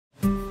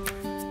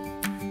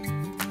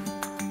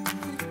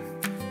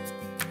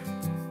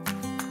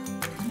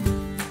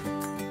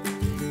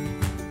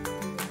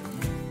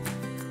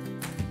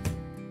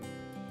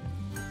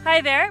Hi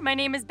there, my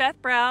name is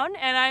Beth Brown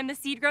and I'm the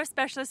SeedGrowth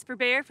Specialist for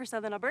Bayer for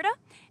Southern Alberta.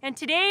 And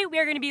today we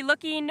are going to be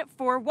looking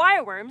for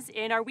wireworms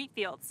in our wheat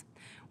fields.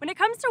 When it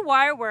comes to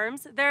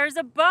wireworms, there's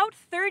about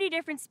 30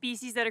 different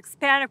species that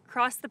expand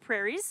across the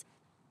prairies.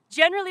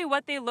 Generally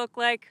what they look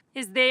like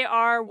is they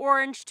are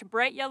orange to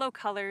bright yellow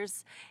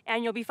colors,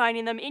 and you'll be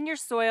finding them in your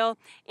soil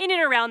in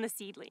and around the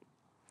seedling.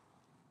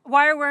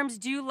 Wireworms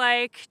do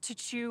like to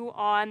chew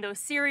on those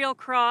cereal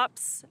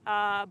crops,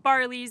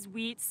 barleys,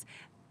 wheats.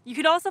 You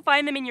can also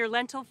find them in your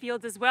lentil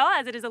fields as well,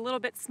 as it is a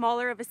little bit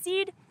smaller of a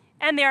seed,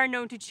 and they are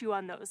known to chew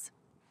on those.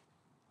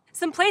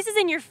 Some places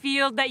in your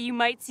field that you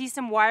might see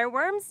some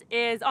wireworms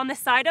is on the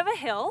side of a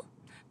hill,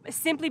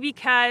 simply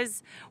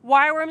because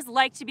wireworms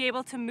like to be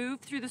able to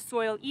move through the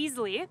soil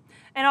easily.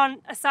 And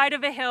on a side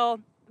of a hill,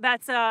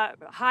 that's a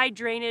high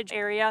drainage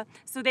area,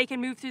 so they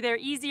can move through there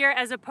easier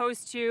as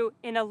opposed to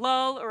in a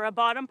lull or a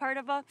bottom part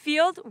of a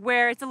field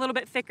where it's a little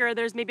bit thicker,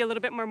 there's maybe a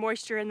little bit more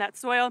moisture in that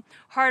soil,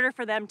 harder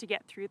for them to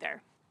get through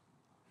there.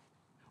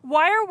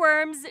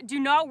 Wireworms do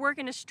not work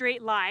in a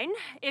straight line.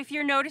 If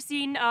you're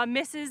noticing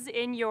misses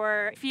in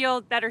your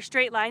field that are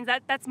straight lines,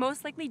 that's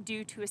most likely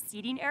due to a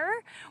seeding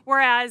error,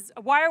 whereas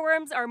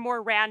wireworms are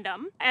more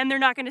random and they're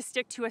not going to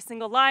stick to a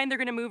single line, they're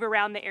going to move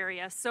around the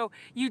area. So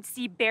you'd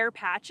see bare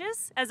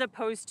patches as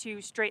opposed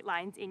to straight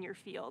lines in your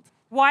field.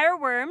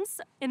 Wireworms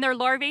in their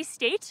larvae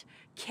state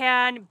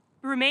can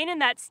remain in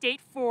that state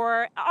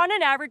for on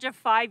an average of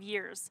 5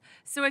 years.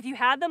 So if you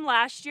had them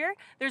last year,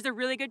 there's a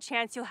really good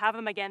chance you'll have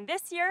them again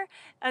this year,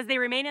 as they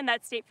remain in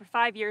that state for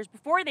 5 years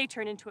before they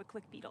turn into a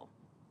click beetle.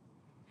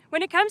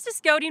 When it comes to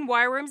scouting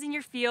wireworms in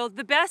your field,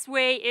 the best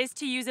way is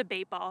to use a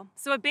bait ball.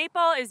 So a bait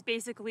ball is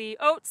basically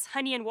oats,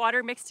 honey, and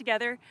water mixed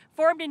together,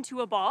 formed into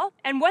a ball.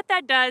 And what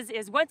that does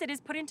is once it is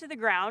put into the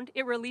ground,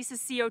 it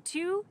releases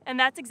CO2, and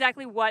that's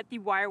exactly what the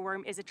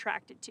wireworm is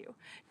attracted to.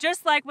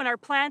 Just like when our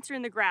plants are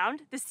in the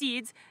ground, the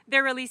seeds,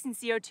 they're releasing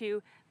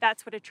CO2,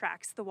 that's what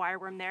attracts the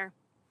wireworm there.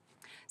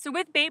 So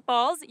with bait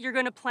balls, you're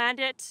going to plant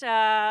it,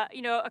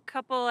 a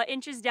couple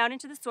inches down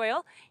into the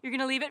soil. You're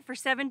going to leave it for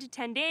 7 to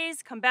 10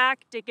 days, come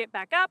back, dig it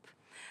back up,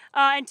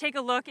 and take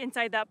a look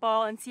inside that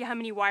ball and see how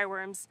many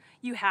wireworms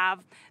you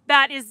have.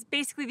 That is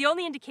basically the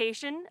only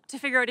indication to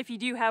figure out if you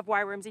do have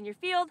wireworms in your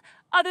field,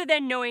 other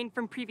than knowing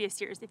from previous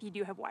years if you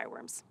do have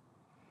wireworms.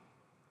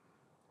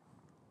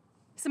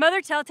 Some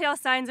other telltale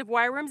signs of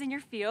wireworms in your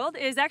field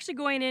is actually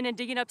going in and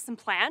digging up some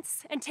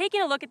plants and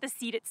taking a look at the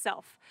seed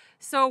itself.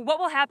 So what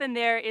will happen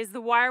there is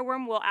the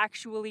wireworm will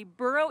actually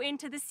burrow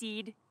into the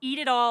seed, eat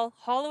it all,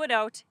 hollow it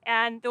out,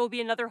 and there will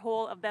be another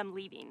hole of them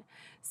leaving.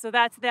 So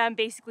that's them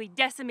basically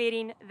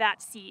decimating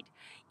that seed.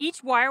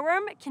 Each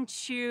wireworm can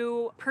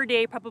chew per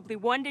day probably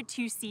 1 to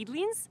 2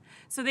 seedlings,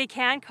 so they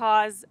can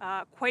cause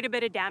quite a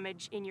bit of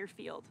damage in your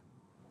field.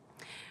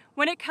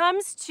 When it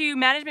comes to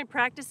management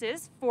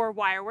practices for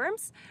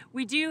wireworms,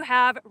 we do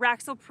have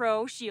Raxil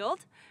PRO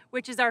SHIELD,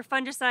 which is our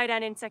fungicide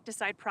and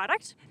insecticide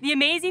product. The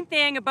amazing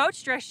thing about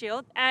Stress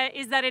Shield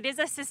is that it is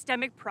a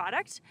systemic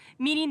product,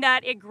 meaning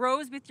that it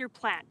grows with your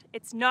plant.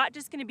 It's not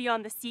just going to be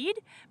on the seed,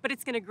 but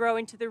it's going to grow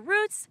into the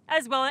roots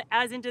as well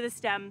as into the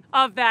stem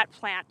of that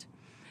plant.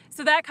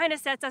 So that kind of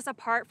sets us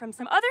apart from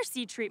some other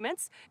seed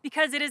treatments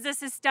because it is a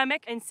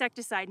systemic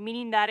insecticide,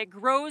 meaning that it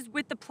grows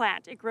with the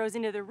plant. It grows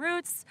into the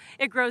roots,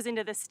 it grows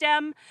into the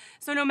stem.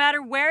 So no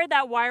matter where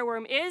that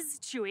wireworm is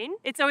chewing,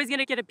 it's always going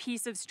to get a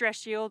piece of Stress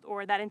Shield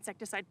or that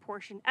insecticide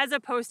portion, as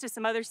opposed to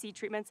some other seed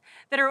treatments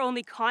that are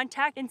only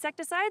contact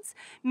insecticides,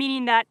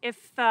 meaning that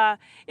if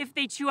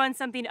they chew on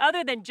something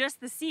other than just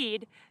the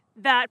seed,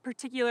 that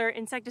particular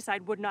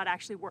insecticide would not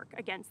actually work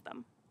against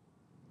them.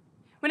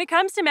 When it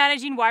comes to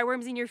managing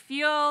wireworms in your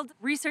field,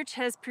 research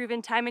has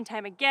proven time and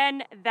time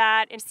again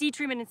that a seed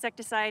treatment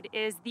insecticide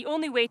is the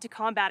only way to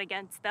combat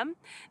against them.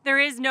 There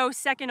is no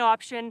second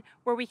option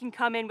where we can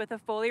come in with a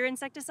foliar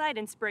insecticide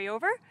and spray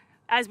over,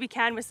 as we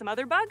can with some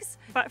other bugs.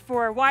 But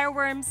for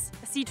wireworms,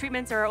 seed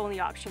treatments are our only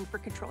option for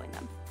controlling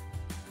them.